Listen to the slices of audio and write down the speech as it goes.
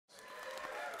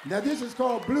Now this is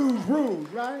called Blues Rules,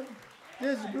 right?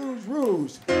 This is Blues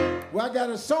Rules. Well, I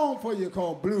got a song for you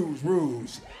called Blues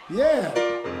Rules. Yeah.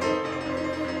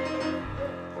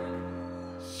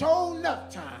 Show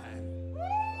enough time. 1,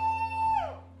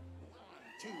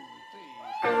 2,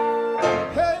 3.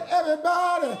 Hey,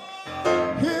 everybody,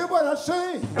 hear what I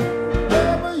say.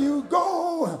 Wherever you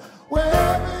go,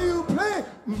 wherever you play,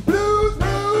 blues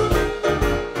rules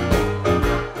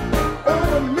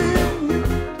over me and you.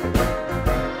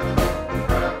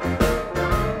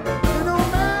 And no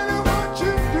matter what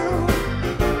you do,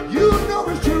 you know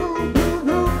it's true. Blues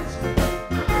rules.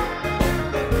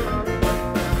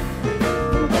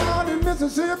 From down in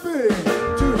Mississippi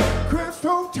to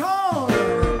Crystal Town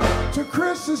to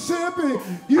Crississippi,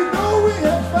 you know we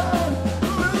have found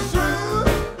blues rules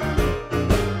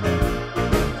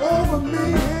over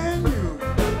me and you.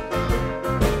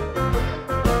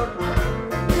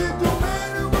 It don't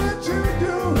matter what you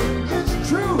do, it's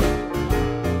true.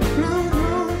 Blues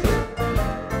rules,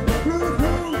 blues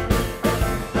rules.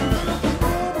 I'm gonna keep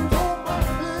on my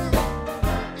thing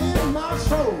in my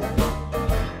soul.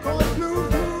 'Cause blues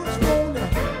rules gonna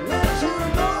let you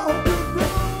know blues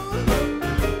rules.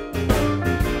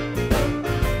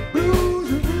 Blues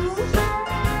rules.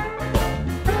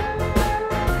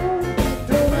 It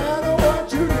don't matter what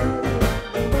you do.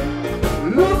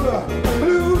 Luca,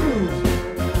 blues rules.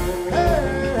 Hey,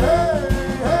 hey,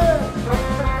 hey.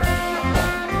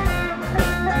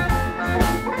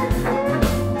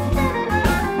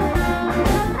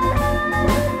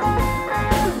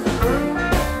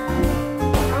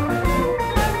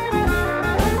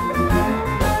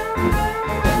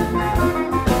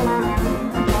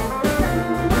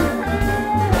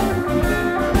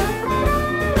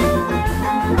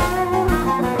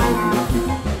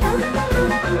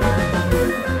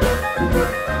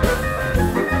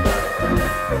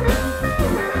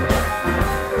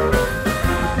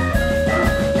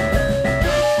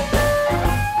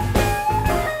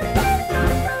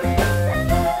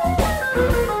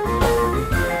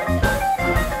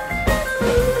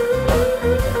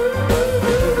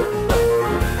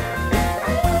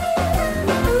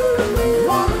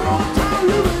 One more time,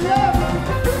 Louisiana.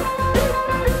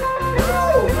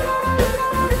 Woo!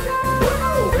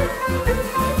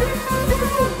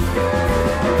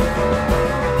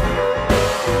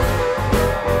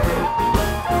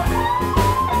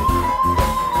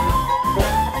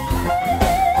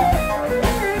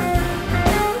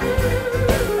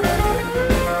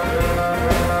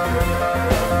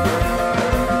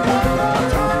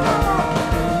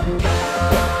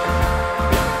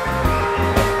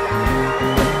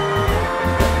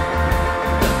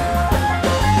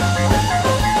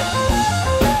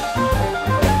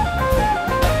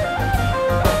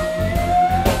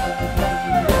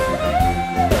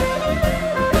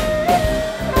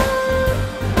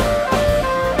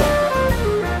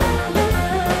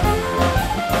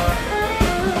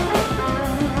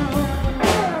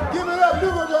 Give it up,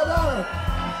 Luca Giordano.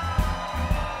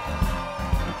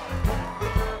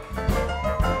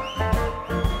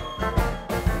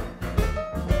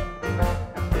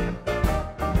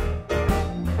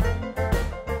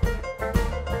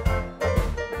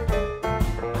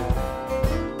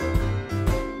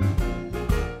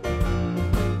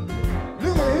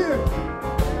 Look at here.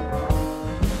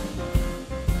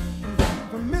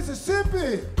 From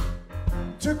Mississippi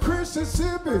to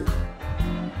Crississippi,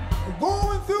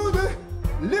 going through the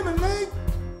living lake.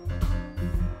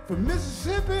 From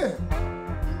Mississippi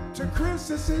to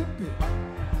Crississippi,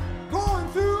 going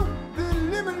through the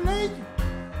living lake.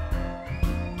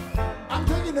 I'm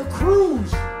taking a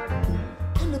cruise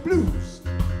in the blues.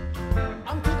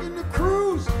 I'm taking a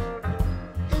cruise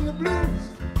in the blues.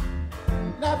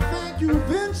 Now thank you,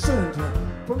 Vincent,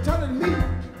 for telling me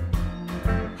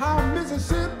how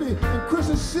Mississippi and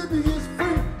Crississippi is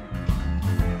free.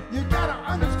 You gotta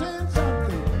understand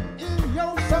something in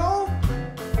your soul.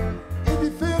 If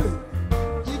you feel it,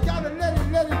 you gotta let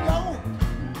it go.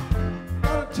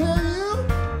 Gotta tell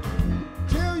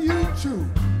you true.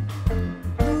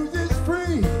 Blues is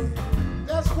free.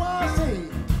 That's why I say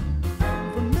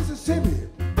from Mississippi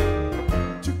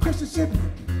to Crississippi,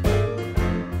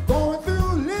 going through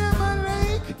Lemon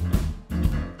Lake.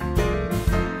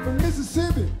 From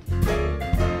Mississippi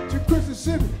to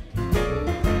Crississippi.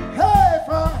 Hey,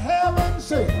 for heaven's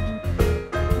sake.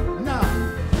 Now,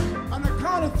 on the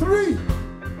count of 3,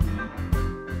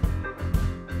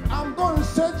 I'm gonna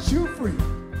set you free.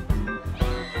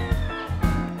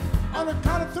 On the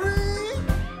count of 3,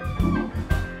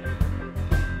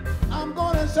 I'm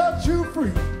gonna set you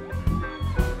free.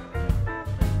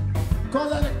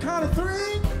 'Cause on the count of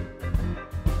 3,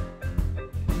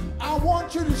 I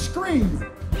want you to scream.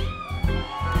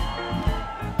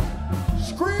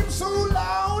 Scream so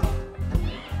loud,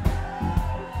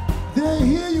 they'll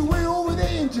hear you way over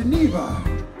there in Geneva.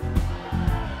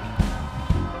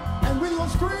 And we're gonna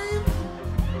scream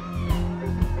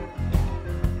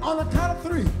on the count of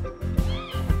 3.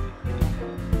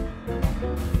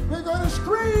 We're gonna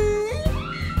scream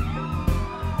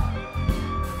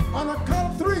on the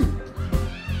count of 3.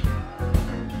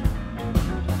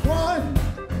 1,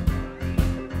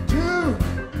 2,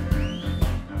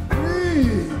 3.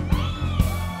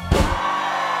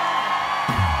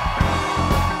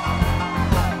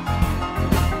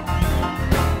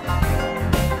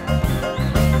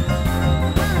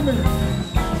 Wait a minute.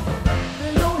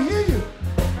 They don't hear you.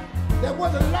 That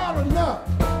wasn't loud enough.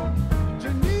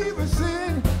 Geneva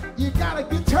said you gotta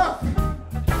get tough.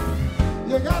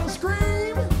 You gotta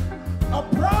scream a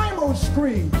primal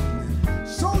scream.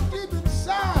 So deep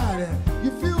inside,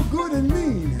 you feel good and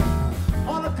mean.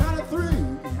 On the count of 3,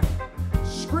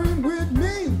 scream with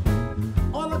me.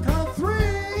 On the count of 3,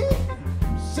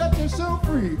 set yourself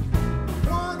free.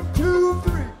 1, 2,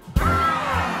 3.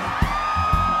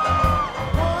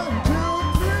 1, 2,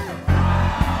 3.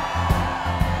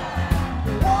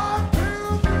 1,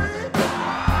 2, 3.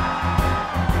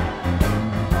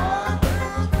 1,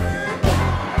 2, 3.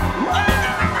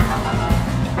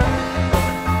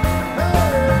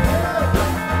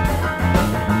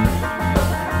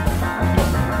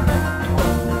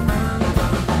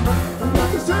 From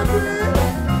Mississippi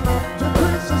to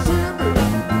Crississippi.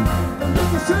 From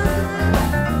Mississippi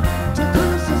to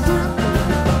Crississippi.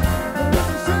 From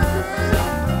Mississippi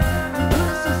to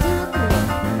Crississippi.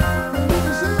 From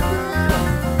Mississippi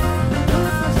to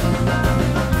Crississippi.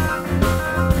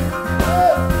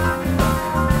 Hey,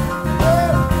 hey,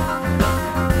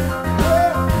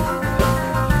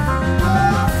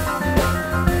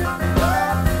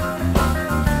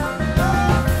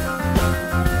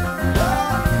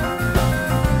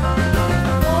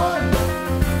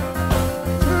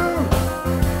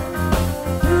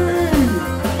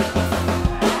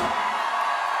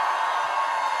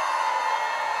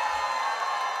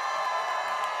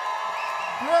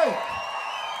 great.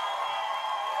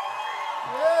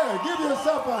 Yeah, give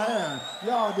yourself a hand.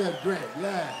 Y'all did great.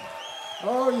 Yeah.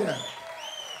 Oh, yeah.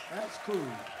 That's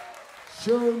cool.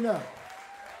 Sure enough.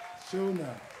 Sure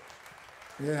enough.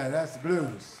 Yeah, that's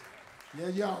blues. Yeah,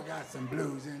 y'all got some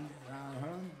blues in you.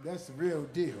 Uh-huh. That's the real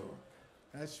deal.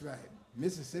 That's right.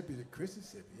 Mississippi to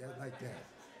Crississippi. I like that.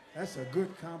 That's a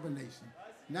good combination.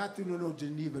 Not through no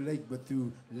Geneva Lake, but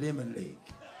through Lemon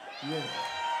Lake. Yeah,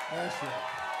 that's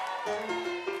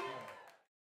right.